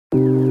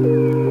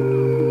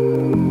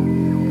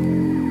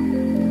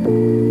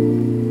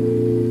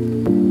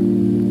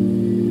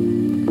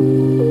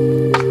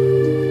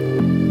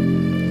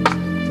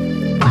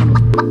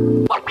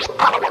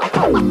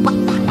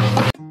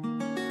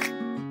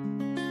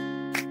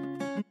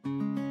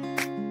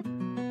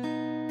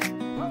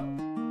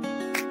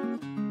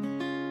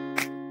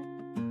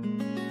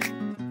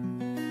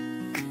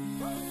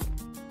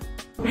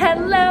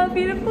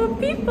beautiful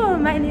people.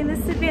 My name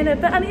is Savannah,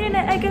 but on the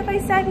internet I go by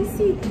Savvy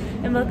C.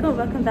 And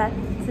welcome back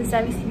to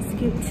Savvy C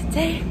Scoop.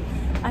 Today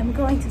I'm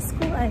going to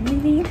school. I'm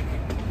leaving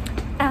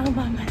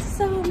Alabama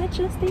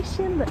Metro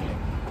Station. Look.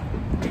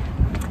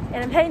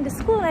 And I'm heading to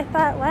school, and I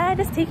thought, why don't I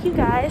just take you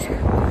guys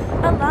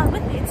along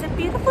with me? It's a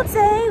beautiful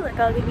day. Look,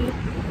 I'll give you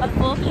a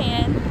full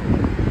pan.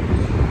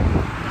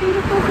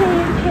 Beautiful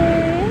day in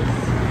Paris.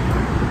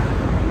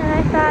 And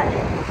I thought,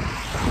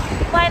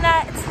 why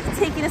not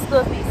take you to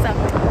school with me? So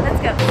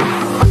let's go.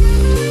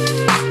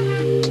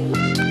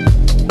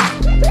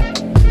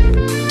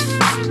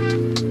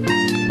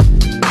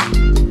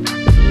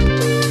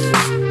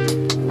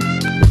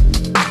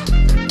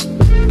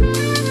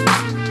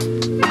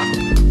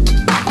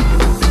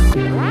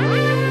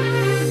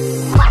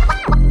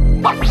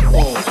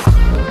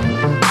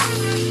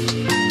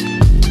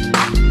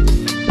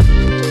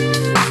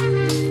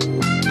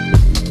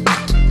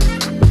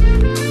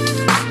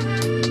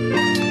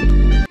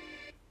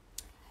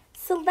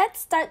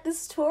 Start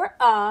this tour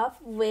off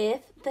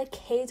with the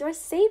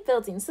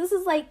quaid'orsaybuilding. So this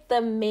is like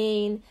the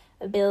main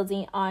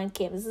building on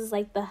campus. This is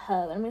like the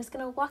hub. I'm just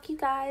gonna walk you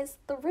guys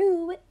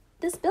through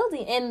this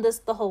building and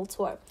the whole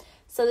tour.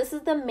 So this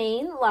is the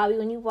main lobby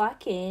when you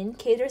walk in.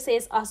 Quaid'orsay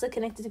is also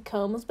connected to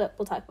Combs, but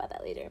we'll talk about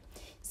that later.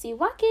 So you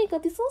walk in, go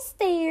up these little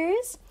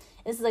stairs.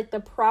 This is like the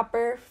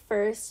proper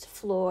first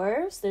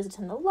floor. So there's a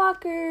ton of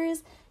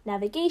lockers,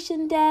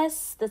 navigation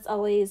desks. That's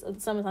always,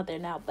 someone's not there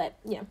now, but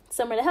you know,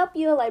 somewhere to help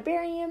you, a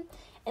librarian.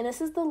 And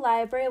this is the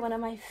library, one of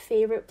my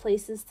favorite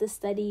places to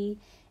study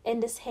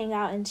and just hang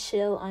out and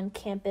chill on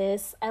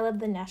campus. I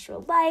love the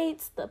natural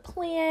lights, the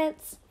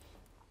plants.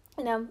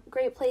 You know,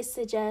 great place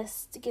to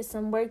just get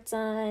some work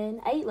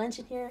done. I eat lunch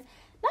in here.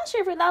 Not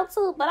sure if you're allowed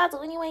to, but I'll do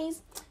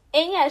anyways.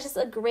 And yeah, it's just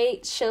a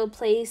great show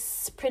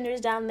place.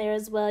 Printers down there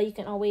as well. You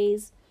can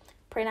always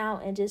print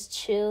out and just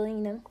chill and,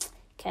 you know,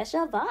 catch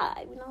a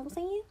vibe. You know what I'm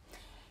saying?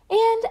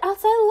 And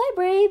outside the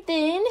library,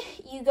 then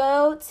you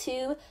go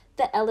to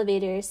the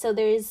elevator. So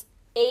there's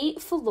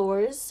 8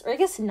 floors, or I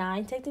guess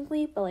 9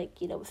 technically, but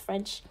like, you know, with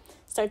French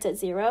starts at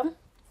 0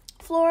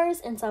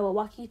 floors, and so I will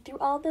walk you through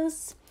all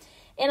those.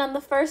 And on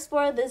the first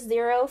floor, the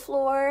 0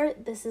 floor,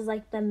 this is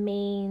like the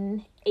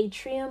main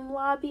atrium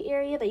lobby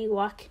area that you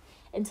walk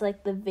into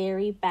like the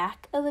very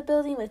back of the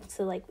building with,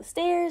 so like the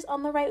stairs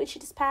on the right, which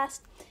you just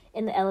passed,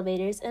 and the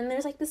elevators. And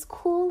there's like this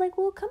cool like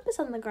little compass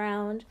on the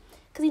ground,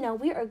 because you know,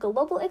 we are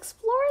global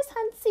explorers,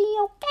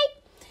 Huntsy,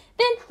 okay?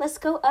 Then let's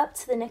go up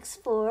to the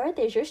next floor.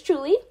 There's yours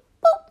truly.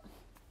 Boop.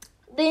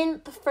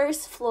 Then the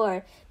first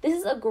floor. This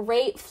is a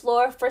great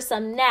floor for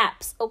some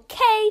naps,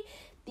 okay?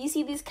 Do you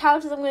see these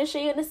couches I'm going to show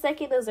you in a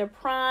second? Those are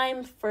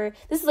prime for,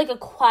 this is like a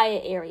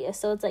quiet area.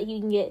 So it's like you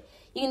can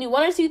do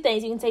one or two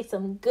things. You can take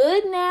some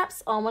good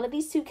naps on one of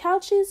these 2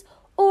 couches,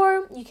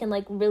 or you can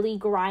like really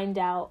grind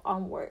out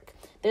on work.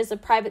 There's a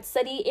private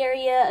study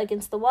area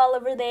against the wall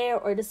over there,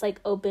 or just like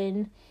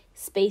open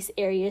space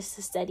areas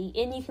to study.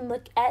 And you can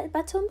look at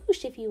Bateau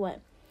Mouche if you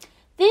want.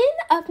 Then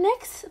up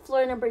next,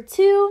 floor number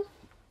 2.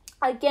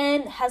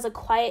 Again, has a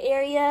quiet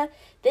area.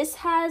 This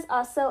has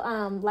also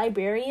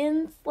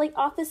librarians like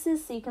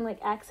offices, so you can like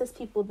access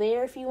people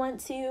there if you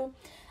want to.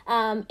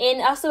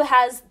 And also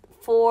has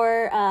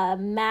 4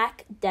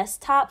 Mac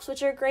desktops,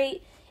 which are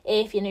great.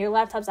 If you know your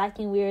laptop's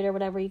acting weird or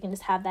whatever, you can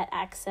just have that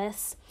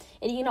access.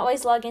 And you can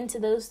always log into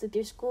those with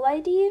your school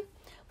ID.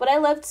 What I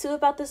love too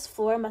about this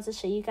floor, I'm about to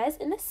show you guys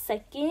in a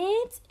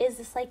second, is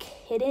this like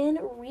hidden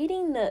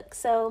reading nook.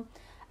 So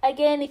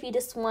again, if you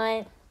just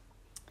want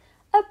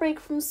a break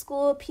from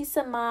school, peace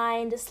of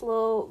mind, just a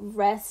little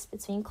rest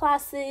between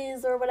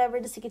classes or whatever,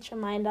 just to get your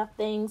mind off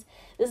things,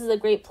 this is a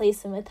great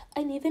place and with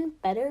an even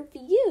better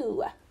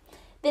view.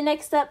 Then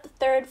next up, the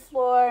 3rd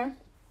floor.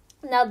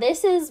 Now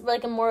this is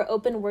like a more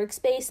open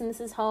workspace, and this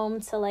is home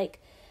to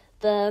like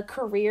the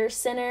career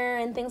center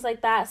and things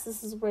like that. So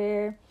this is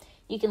where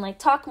you can like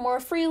talk more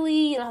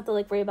freely. You don't have to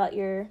like worry about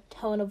your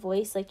tone of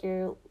voice, like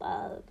your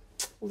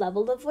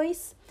level of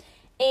voice.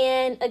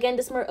 And again,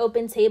 just more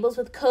open tables.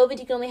 With COVID,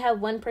 you can only have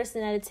 1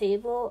 person at a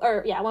table,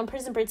 or yeah, 1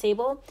 person per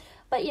table.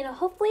 But you know,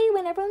 hopefully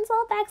when everyone's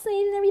all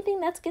vaccinated and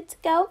everything, that's good to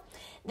go.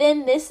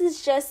 Then this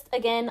is just,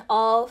 again,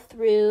 all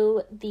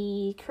through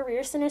the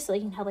career center. So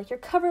you can have like your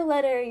cover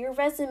letter, your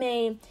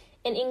resume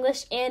in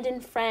English and in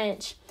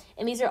French.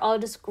 And these are all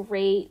just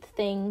great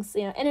things,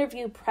 you know,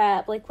 interview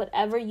prep, like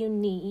whatever you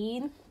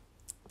need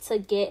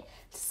to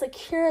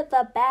secure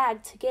the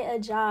bag, to get a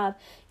job.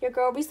 Your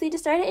girl recently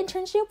just started an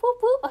internship, whoop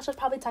whoop, I should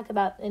probably talk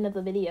about in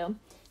another video.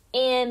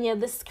 And you know,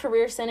 this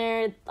career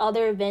center, all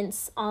their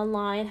events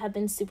online have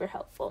been super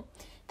helpful.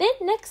 Then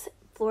next,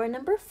 floor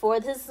number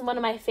 4. This is one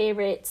of my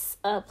favorites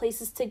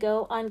places to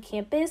go on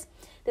campus.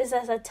 This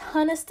has a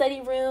ton of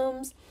study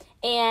rooms,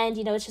 and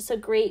you know, it's just a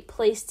great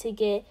place to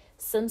get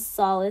some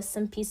solace,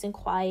 some peace and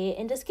quiet,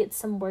 and just get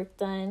some work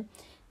done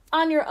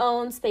on your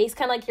own space,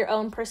 kind of like your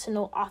own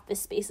personal office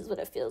space is what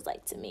it feels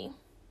like to me.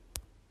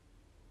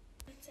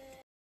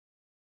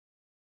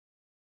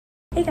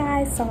 Hey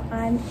guys, so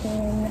I'm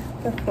in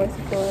the 4th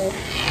floor,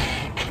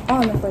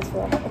 on the 4th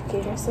floor of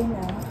quaid'orsay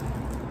now.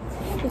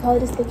 We call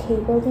it just the K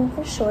building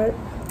for short.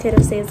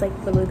 Quaid'orsay is like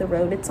literally the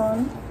road it's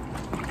on.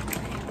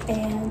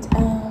 And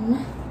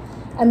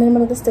I'm in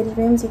one of the study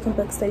rooms. You can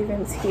book study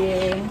rooms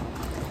here.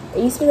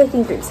 It used to be like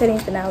in group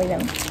settings, but now, you know,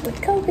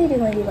 with COVID, you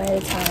only do one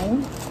at a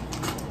time.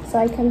 So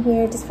I come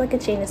here just for like a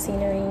change of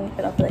scenery,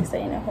 but I'll feel like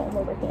staying at home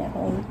or working at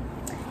home.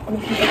 And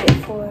you can book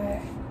it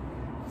for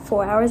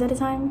 4 hours at a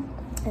time,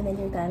 and then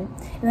you're done.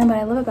 And then what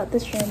I love about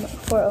this room,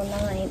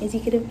 409, is you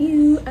get a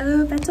view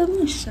of that. I'm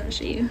gonna show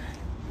you.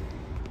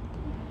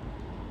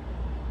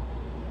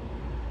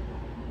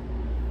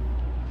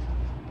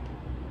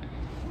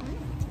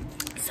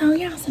 So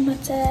yeah, so I'm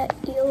about to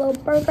eat a little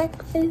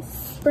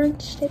breakfast,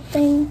 brunch type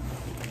thing,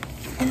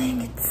 and then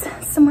get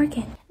some work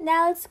in.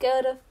 Now let's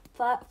go to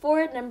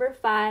floor number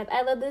 5.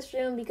 I love this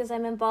room because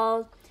I'm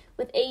involved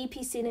with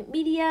AUP Student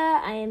Media.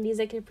 I am the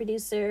executive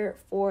producer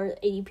for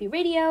AUP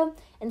Radio,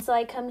 and so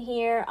I come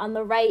here. On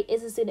the right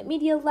is a student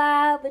media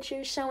lab, which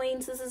you're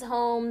showing. So this is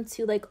home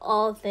to like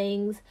all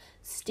things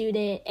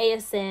student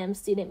ASM,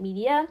 student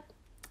media.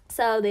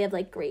 So they have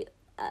like great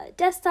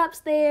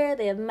desktops there.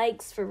 They have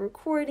mics for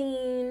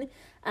recording,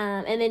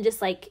 and then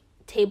just like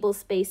table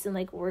space and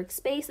like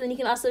workspace. And then you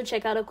can also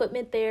check out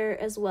equipment there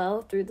as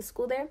well through the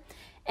school there.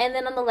 And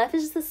then on the left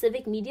is just the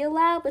Civic Media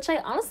Lab, which I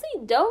honestly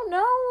don't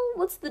know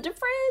what's the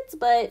difference,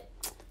 but,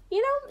 you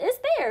know, it's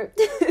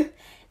there.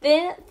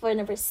 Then for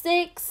number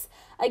 6,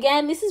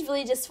 again, this is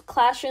really just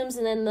classrooms,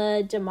 and then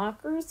the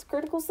Democracy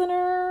Critical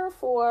Center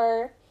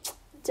for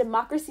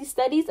Democracy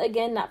Studies.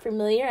 Again, not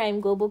familiar. I'm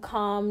Global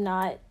Comm,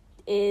 not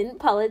in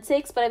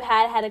politics, but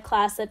I've had a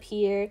class up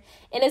here,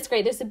 and it's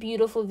great. There's a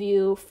beautiful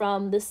view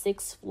from the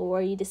 6th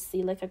floor. You just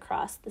see like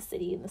across the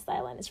city and the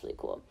skyline. It's really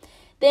cool.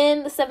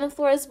 Then the 7th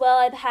floor as well,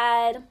 I've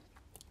had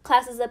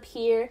classes up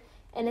here,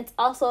 and it's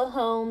also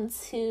home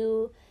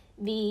to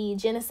the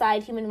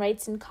Genocide, Human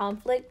Rights, and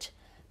Conflict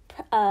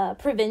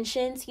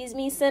Prevention,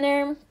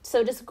 Center.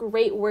 So just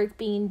great work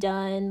being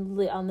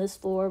done on this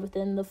floor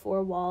within the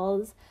 4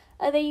 walls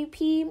of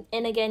AUP.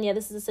 And again, yeah,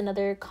 this is just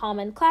another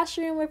common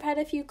classroom we've had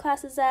a few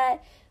classes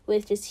at,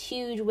 with just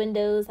huge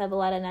windows, have a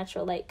lot of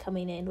natural light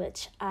coming in,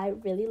 which I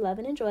really love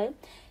and enjoy.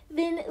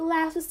 Then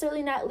last but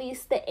certainly not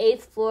least, the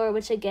 8th floor,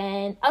 which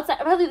again, outside,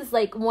 probably this is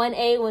like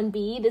 1A,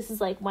 1B. This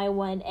is like my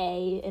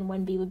 1A, and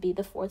 1B would be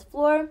the 4th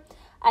floor.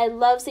 I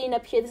love sitting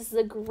up here. This is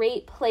a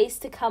great place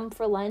to come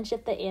for lunch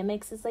if the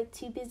Amex is like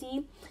too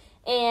busy.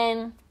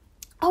 And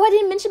oh, I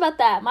didn't mention about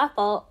that. My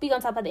fault. We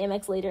gonna talk about the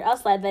Amex later. I'll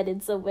slide that in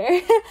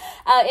somewhere.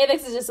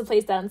 Amex is just a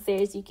place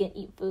downstairs you can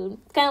eat food.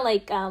 It's kind of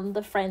like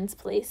the Friends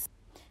place.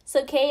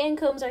 So K and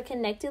Combs are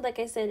connected, like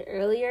I said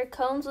earlier.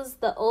 Combs was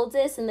the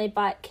oldest, and they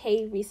bought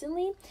K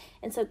recently.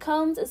 And so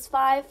Combs is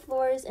 5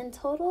 floors in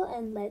total.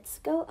 And let's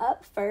go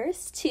up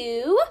first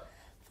to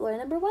floor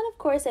number 1. Of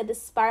course, I have the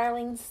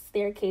spiraling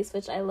staircase,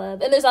 which I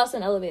love. And there's also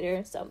an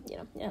elevator, so you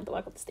know, you don't have to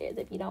walk up the stairs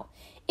if you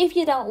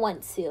don't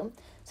want to.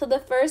 So the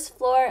first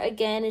floor,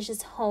 again, is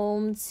just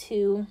home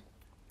to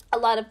a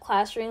lot of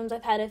classrooms.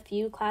 I've had a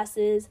few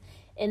classes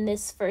in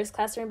this first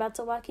class we're about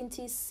to walk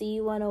into,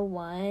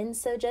 C101.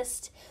 So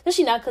just,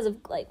 especially now because of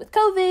like with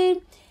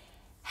COVID,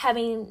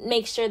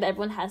 make sure that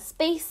everyone has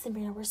space,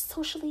 and we're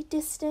socially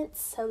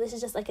distanced. So this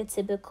is just like a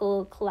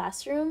typical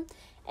classroom.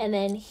 And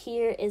then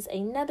here is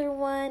another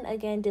one.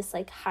 Again, just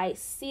like high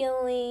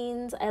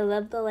ceilings. I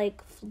love the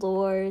like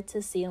floor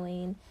to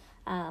ceiling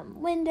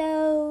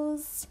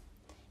windows.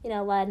 You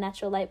know, a lot of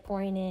natural light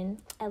pouring in.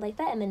 I like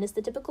that. And then just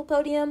the typical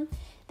podium.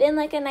 Then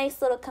like a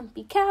nice little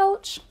comfy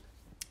couch.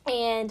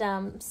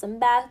 And some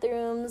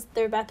bathrooms.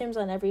 There are bathrooms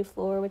on every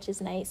floor, which is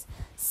nice.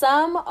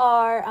 Some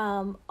are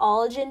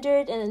all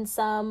gendered, and then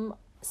some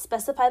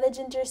specify the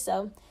gender,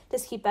 so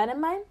just keep that in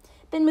mind.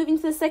 Then moving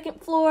to the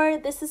 2nd floor,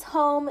 this is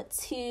home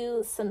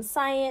to some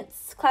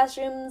science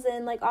classrooms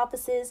and like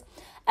offices,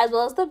 as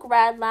well as the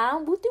grad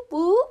lounge. Woo doo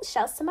woo!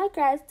 Shouts to my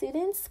grad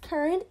students,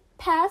 current,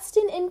 past,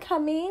 and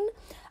incoming.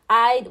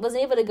 I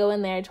wasn't able to go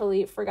in there. I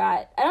totally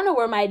forgot. I don't know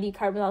where my ID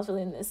card was. I was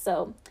filling this,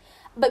 so.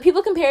 But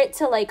people compare it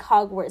to like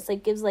Hogwarts,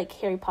 like gives like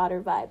Harry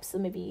Potter vibes. So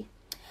maybe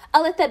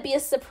I'll let that be a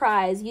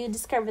surprise. You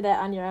discover that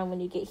on your own when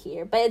you get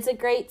here. But it's a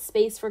great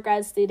space for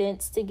grad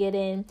students to get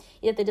in.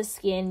 You have to just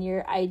scan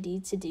your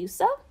ID to do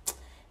so.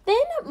 Then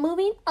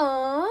moving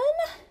on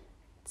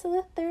to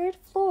the 3rd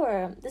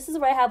floor. This is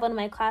where I have one of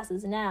my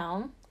classes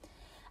now.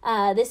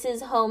 This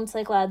is home to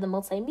like a lot of the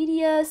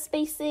multimedia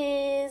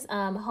spaces,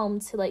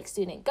 home to like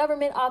student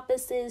government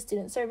offices,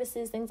 student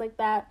services, things like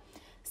that.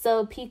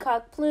 So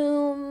Peacock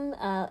Plume,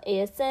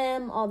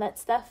 ASM, all that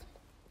stuff.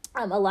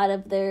 A lot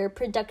of their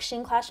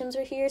production classrooms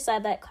are here. So I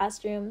have that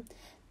classroom,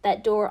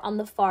 that door on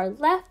the far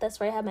left. That's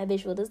where I have my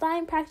visual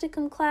design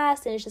practicum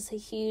class. And it's just a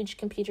huge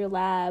computer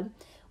lab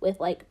with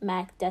like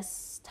Mac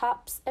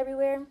desktops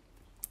everywhere.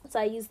 So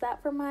I use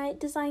that for my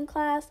design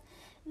class.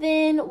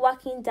 Then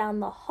walking down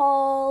the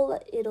hall,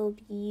 it'll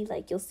be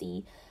like you'll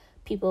see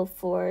people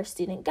for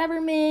student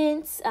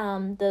government,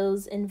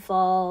 those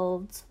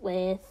involved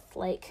with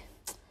like,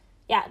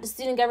 yeah, the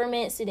student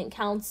government, student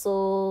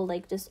council,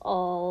 like just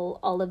all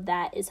of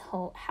that is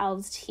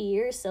housed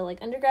here. So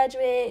like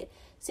undergraduate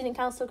student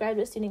council,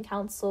 graduate student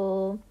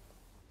council,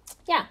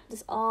 yeah,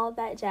 just all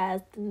that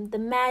jazz. The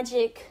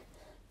magic,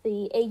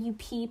 the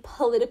AUP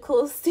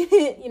political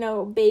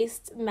student,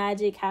 based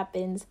magic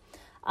happens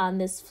on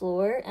this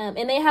floor.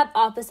 And they have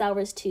office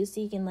hours too, so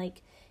you can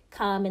like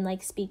come and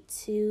like speak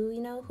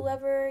to,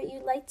 whoever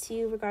you'd like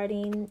to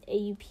regarding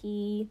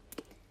AUP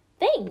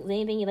things,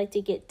 anything you'd like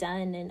to get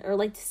done or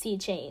like to see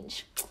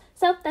change.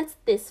 So that's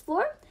this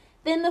floor.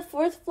 Then the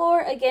fourth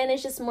floor, again,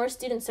 is just more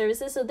student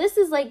services. So this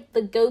is like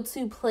the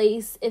go-to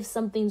place if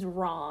something's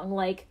wrong.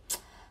 Like,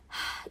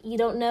 you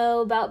don't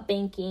know about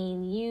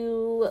banking,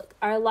 you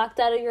are locked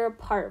out of your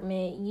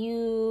apartment,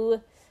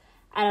 you,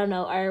 I don't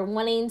know, are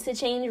wanting to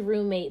change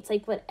roommates,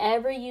 like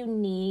whatever you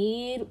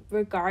need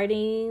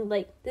regarding,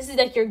 like, this is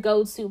like your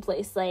go-to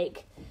place,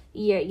 like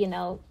your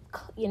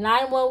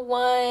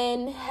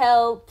 911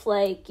 help,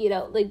 like,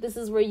 like this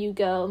is where you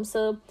go.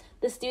 So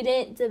the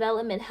student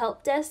development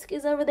help desk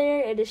is over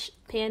there. I just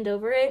panned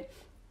over it,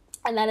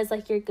 and that is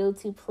like your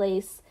go-to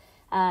place.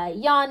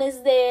 Jan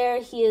is there.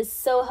 He is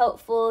so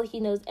helpful. He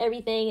knows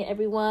everything and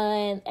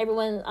everyone.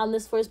 Everyone on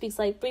this floor speaks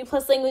like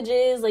 3+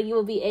 languages. Like, you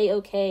will be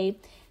a-okay.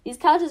 These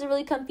couches are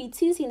really comfy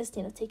too, so you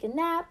can take a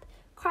nap,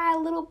 cry a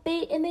little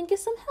bit, and then get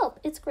some help.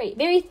 It's great.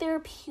 Very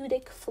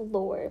therapeutic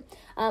floor.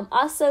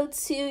 Also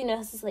too,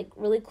 this is like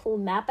really cool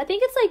map. I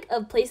think it's like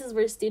of places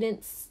where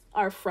students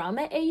are from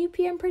at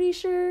AUP, I'm pretty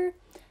sure.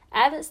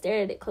 I haven't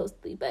stared at it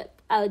closely, but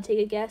I would take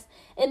a guess.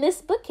 And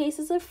this bookcase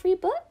is of free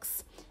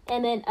books.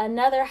 And then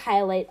another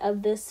highlight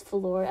of this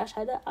floor,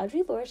 shout out to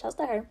Audrey Lord, shout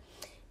out to her,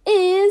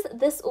 is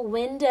this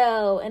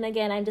window. And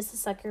again, I'm just a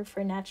sucker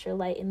for natural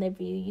light in the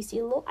view. You see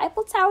a little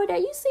Eiffel Tower there.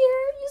 You see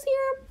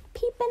her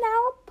peeping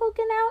out,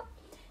 poking out.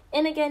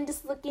 And again,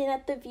 just looking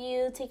at the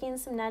view, taking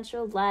some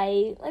natural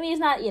light. I mean, it's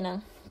not,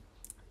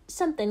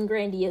 something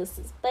grandiose,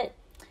 but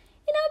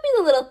it'd be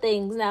the little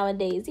things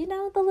nowadays.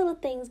 The little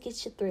things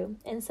get you through.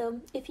 And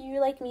so if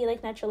you like me,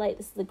 like natural light,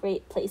 this is a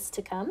great place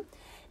to come.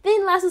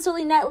 Then last but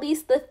certainly not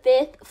least, the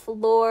 5th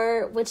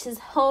floor, which is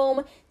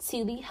home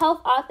to the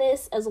health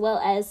office, as well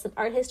as some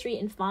art history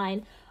and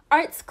fine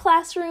arts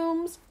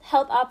classrooms.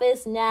 Health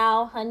office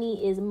now,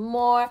 honey, is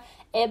more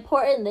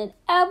important than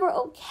ever,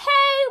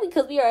 okay?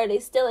 Because we are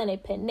still in a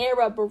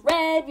Panera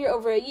Bread. We're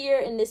over a year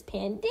in this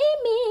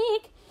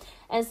pandemic.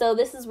 And so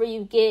this is where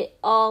you get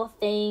all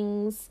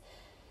things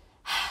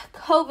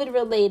COVID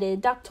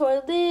related.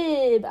 Dr.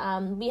 Lib.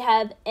 We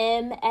have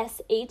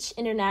MSH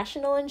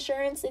International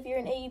Insurance if you're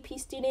an AUP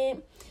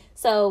student.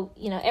 So,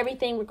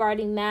 everything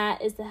regarding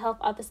that is the health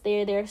office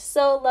there. They're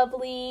so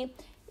lovely.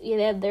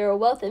 They're a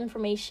wealth of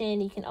information.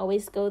 You can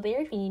always go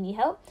there if you need any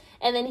help.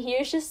 And then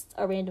here's just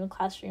a random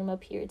classroom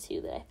up here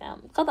too that I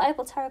found. It's called the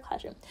Eiffel Tower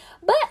classroom.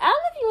 But I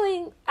don't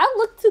know if I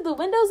looked to the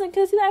windows and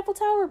could see the Eiffel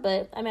Tower,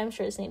 but I'm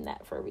sure it's named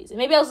that for a reason.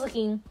 Maybe I was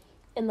looking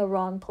in the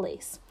wrong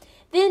place.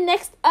 Then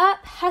next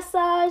up,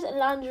 Passage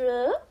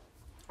Landru.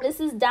 This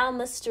is down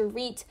the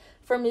street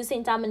from New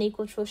St. Dominique,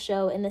 which we'll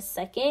show in a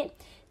second.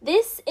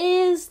 This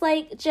is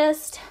like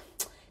just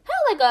kind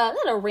of like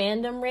not a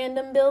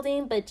random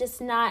building, but just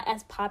not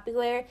as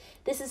popular.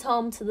 This is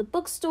home to the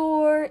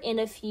bookstore and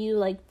a few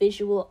like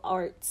visual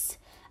arts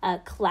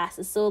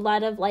classes. So a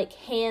lot of like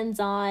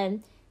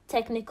hands-on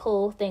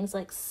technical things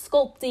like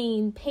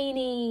sculpting,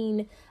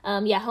 painting,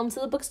 home to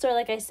the bookstore,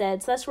 like I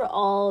said. So that's where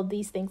all of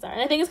these things are. And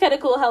I think it's kind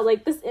of cool how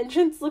like this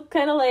entrance looked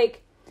kind of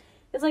like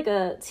it's like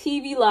a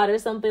TV lot or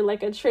something,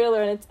 like a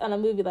trailer, and it's on a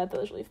movie lot. That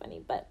was really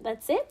funny, but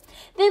that's it.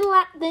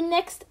 Then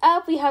next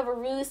up we have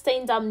Rue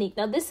Saint Dominique.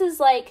 Now this is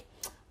like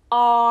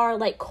our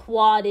like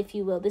quad, if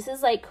you will. This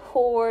is like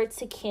core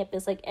to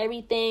campus. Like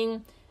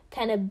everything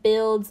kind of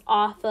builds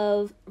off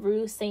of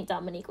Rue Saint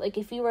Dominique. Like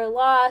if you were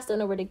lost, don't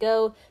know where to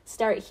go,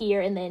 start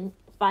here and then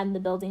find the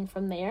building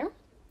from there.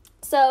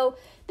 So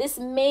this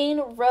main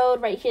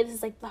road right here, this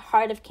is like the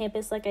heart of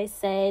campus, like I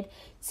said.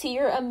 To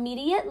your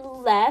immediate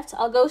left,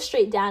 I'll go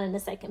straight down in a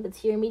second, but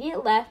to your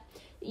immediate left,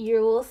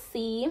 you will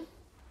see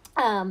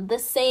the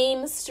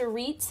same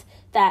street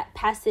that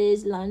Passage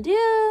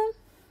Landieu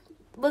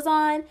was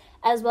on,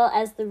 as well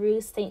as the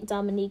Rue Saint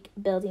Dominique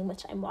building,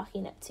 which I'm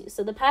walking up to.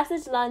 So the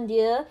Passage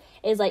Landieu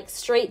is like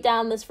straight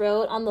down this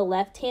road on the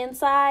left-hand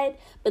side,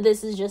 but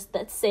this is just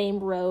that same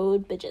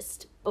road, but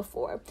just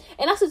before.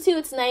 And also too,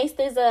 it's nice,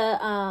 there's a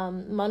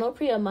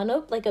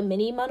like a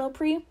mini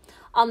Monoprix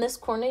on this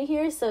corner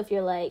here. So if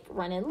you're like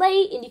running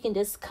late and you can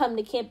just come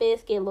to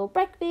campus, get a little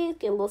breakfast,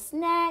 get a little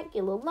snack, get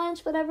a little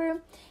lunch,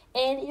 whatever,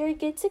 and you're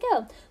good to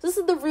go. So this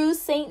is the Rue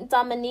Saint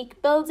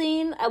Dominique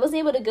building. I wasn't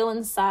able to go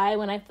inside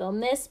when I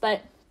filmed this,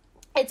 but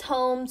it's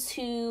home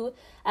to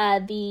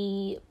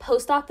the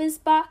post office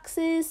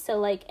boxes. So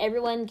like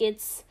everyone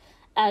gets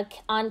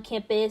on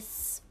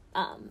campus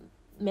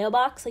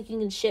mailbox, like you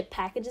can ship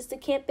packages to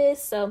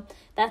campus, so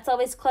that's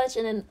always clutch.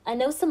 And then I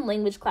know some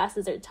language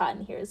classes are taught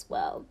in here as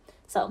well.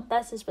 So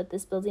that's just what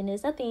this building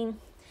is. Nothing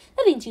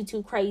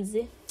too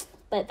crazy,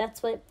 but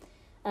that's what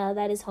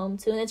that is home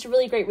to. And it's a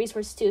really great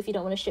resource too if you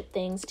don't want to ship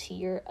things to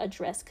your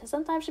address, because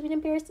sometimes shipping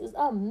in Paris is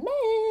a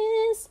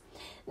mess.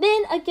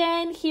 Then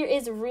again, here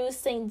is Rue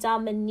Saint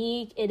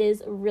Dominique. It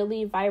is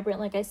really vibrant,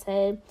 like I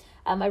said.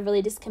 I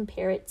really just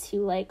compare it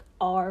to like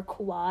our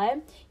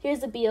quad.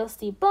 Here's the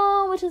BLC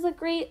Bone, which is a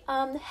great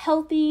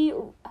healthy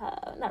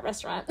not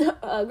restaurant,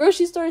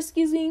 grocery store,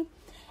 excuse me.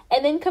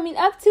 And then coming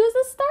up to is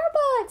a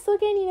Starbucks. So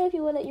again, if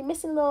you're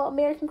missing a little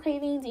American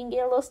cravings, you can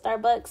get a little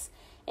Starbucks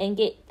and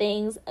get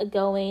things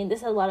going.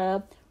 There's a lot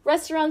of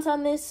restaurants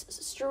on this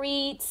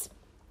street,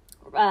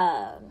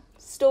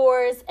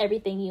 stores,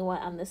 everything you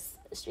want on this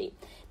street.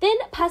 Then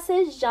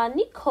Passage Jean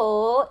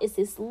Nicole is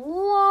this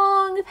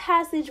long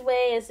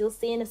passageway, as you'll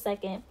see in a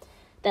second,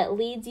 that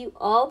leads you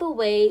all the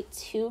way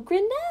to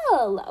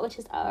Grinnell, which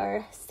is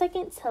our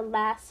second to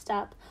last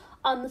stop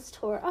on this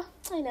tour. Oh,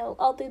 I know,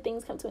 all the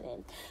things come to an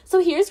end. So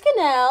here's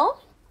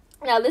Grinnell.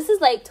 Now this is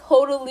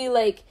totally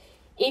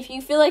if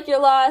you feel like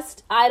you're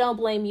lost, I don't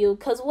blame you.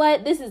 Because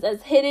this is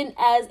as hidden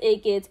as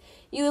it gets.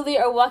 You literally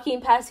are walking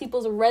past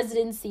people's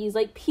residencies.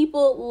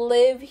 People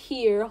live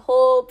here.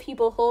 Whole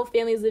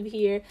families live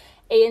here.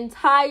 An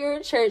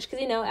entire church.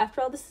 Because,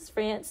 after all, this is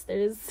France.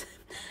 There's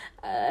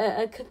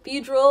a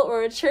cathedral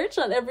or a church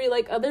on every,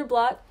 other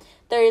block.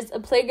 There's a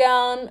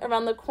playground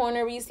around the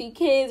corner where you see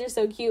kids. They're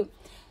so cute.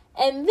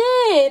 And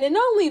then, and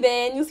only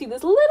then, you'll see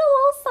this little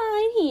old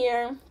sign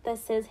here that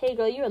says, hey,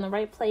 girl, you're in the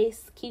right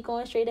place. Keep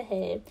going straight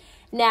ahead.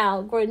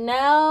 Now,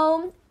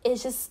 Grinnell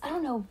is just, I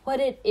don't know what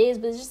it is,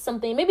 but it's just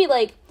something, maybe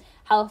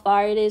how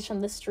far it is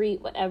from the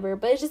street, whatever.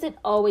 But it's just, it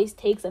always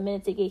takes a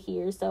minute to get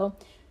here. So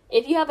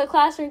if you have a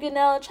class in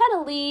Grinnell, try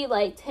to leave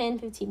 10,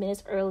 15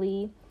 minutes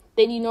early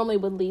than you normally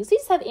would leave. So you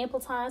just have ample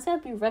time. So you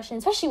have to be rushing,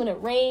 especially when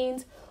it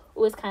rains. It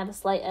was kind of a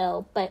slight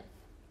L. But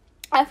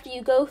after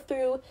you go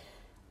through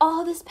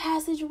all this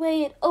passageway,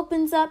 it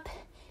opens up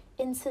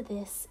into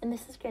this, and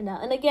this is Grinnell.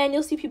 And again,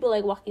 you'll see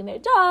people walking their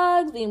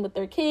dogs, being with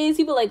their kids.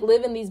 People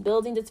live in these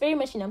buildings. It's very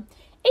much, AP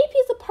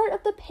is a part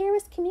of the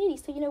Paris community,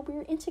 so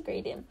we're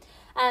integrated.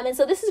 And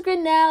so this is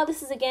Grinnell.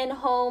 This is again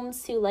home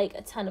to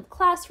a ton of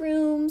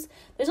classrooms.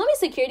 There's only a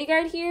security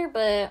guard here,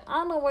 but I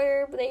don't know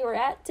where they were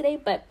at today.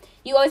 But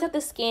you always have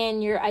to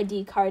scan your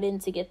ID card in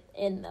to get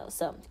in though,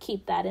 so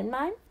keep that in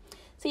mind.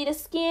 So you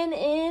just scan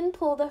in,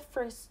 pull the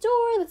first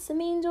door. That's the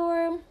main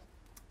door.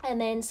 And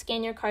then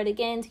scan your card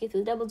again to get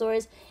through the double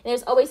doors. And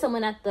there's always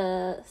someone at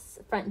the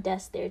front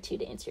desk there, too,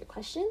 to answer your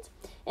questions.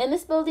 And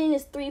this building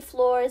is 3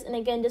 floors. And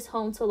again, just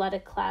home to a lot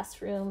of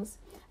classrooms.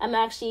 I'm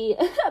actually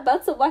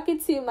about to walk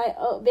into my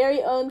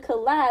very own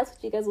class,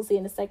 which you guys will see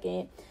in a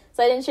second.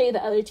 So I didn't show you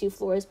the other 2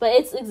 floors. But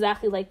it's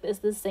exactly like this,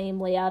 the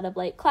same layout of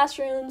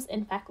classrooms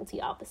and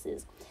faculty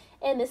offices.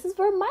 And this is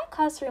where my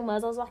classroom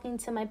was. I was walking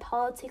to my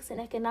politics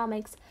and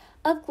economics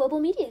of global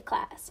media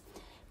class.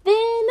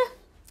 Then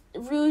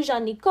Rue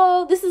Jean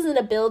Nicole. This isn't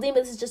a building,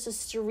 but this is just a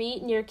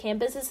street near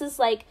campus. This is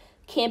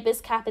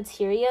campus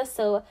cafeteria.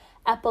 So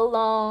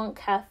Apollon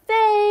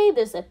Cafe.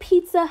 There's a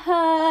Pizza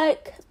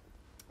Hut.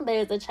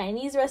 There's a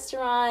Chinese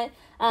restaurant.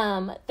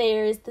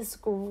 There's this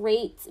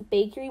great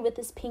bakery with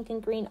this pink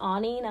and green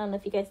awning. I don't know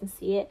if you guys can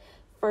see it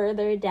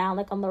further down,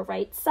 on the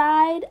right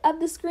side of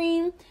the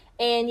screen.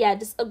 And yeah,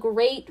 just a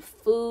great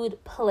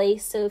food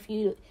place. So if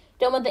you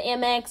don't want the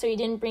Amex or you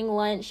didn't bring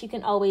lunch, you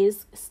can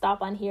always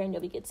stop on here and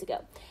you'll be good to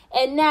go.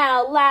 And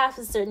now, last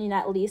but certainly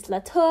not least, La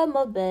Tour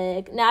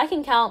Maubec. Now, I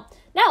can count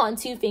now on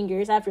 2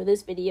 fingers after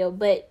this video,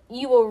 but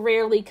you will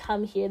rarely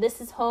come here. This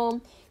is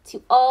home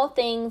to all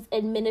things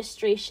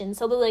administration.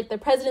 So, the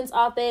president's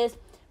office,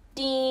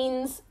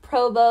 deans,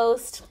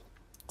 provost,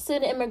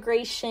 student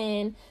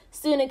immigration,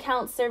 student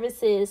account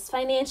services,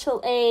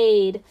 financial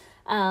aid,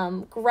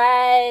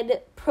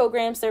 grad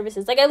program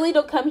services. I really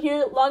don't come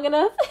here long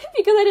enough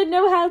because I didn't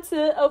know how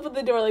to open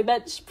the door.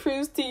 That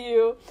proves to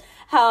you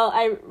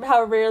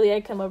how rarely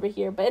I come over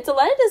here. But it's a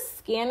lot of just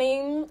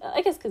scanning,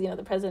 I guess because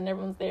the president,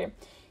 everyone's there.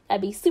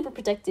 I'd be super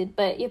protected,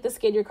 but you have to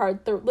scan your card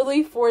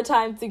literally 4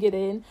 times to get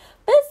in.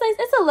 But it's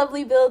nice. It's a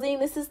lovely building.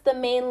 This is the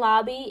main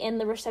lobby, and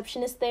the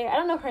receptionist there, I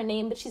don't know her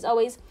name, but she's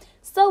always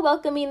so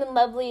welcoming and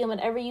lovely, and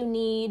whatever you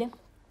need,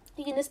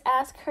 you can just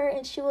ask her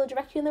and she will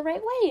direct you in the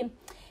right way.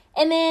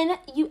 And then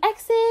you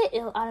exit,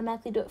 it'll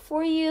automatically do it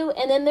for you.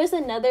 And then there's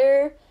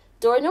another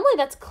door. Normally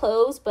that's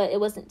closed, but it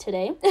wasn't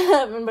today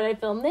when I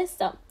filmed this,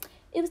 so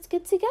it was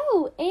good to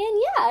go.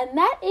 And yeah, and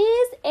that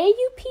is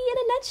AUP in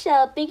a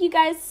nutshell. Thank you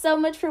guys so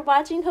much for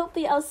watching.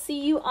 Hopefully I'll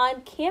see you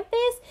on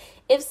campus.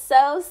 If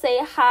so, say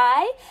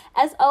hi.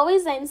 As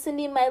always, I'm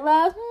sending my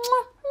love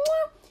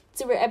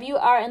to wherever you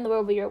are in the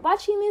world where you're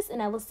watching this,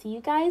 and I will see you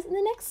guys in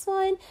the next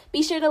one.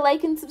 Be sure to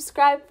like and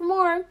subscribe for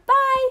more.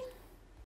 Bye!